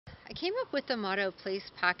came up with the motto place,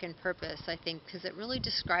 pack, and purpose, I think, because it really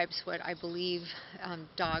describes what I believe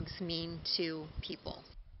dogs mean to people.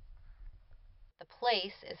 The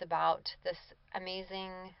place is about this amazing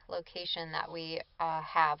location that we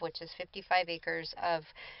have, which is 55 acres of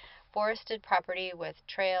forested property with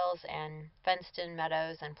trails and fenced in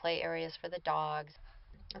meadows and play areas for the dogs.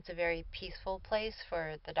 It's a very peaceful place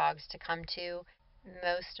for the dogs to come to.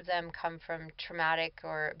 Most of them come from traumatic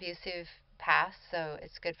or abusive pasts, so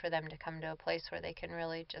it's good for them to come to a place where they can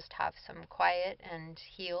really just have some quiet and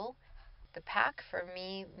heal. The pack for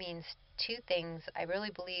me means two things. I really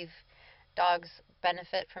believe dogs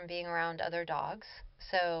benefit from being around other dogs.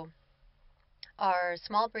 So our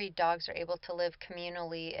small breed dogs are able to live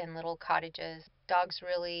communally in little cottages. Dogs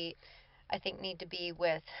really, I think, need to be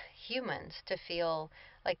with humans to feel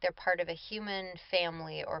like they're part of a human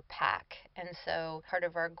family or pack. And so part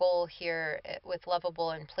of our goal here with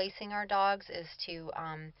Lovable and placing our dogs is to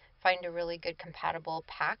find a really good compatible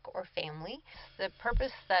pack or family. The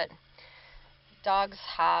purpose that dogs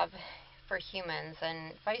have for humans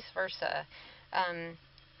and vice versa,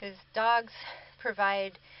 because dogs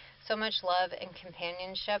provide so much love and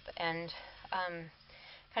companionship and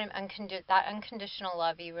kind of that unconditional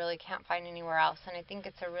love you really can't find anywhere else. And I think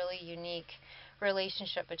it's a really unique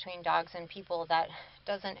relationship between dogs and people that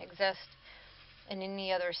doesn't exist in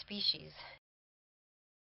any other species.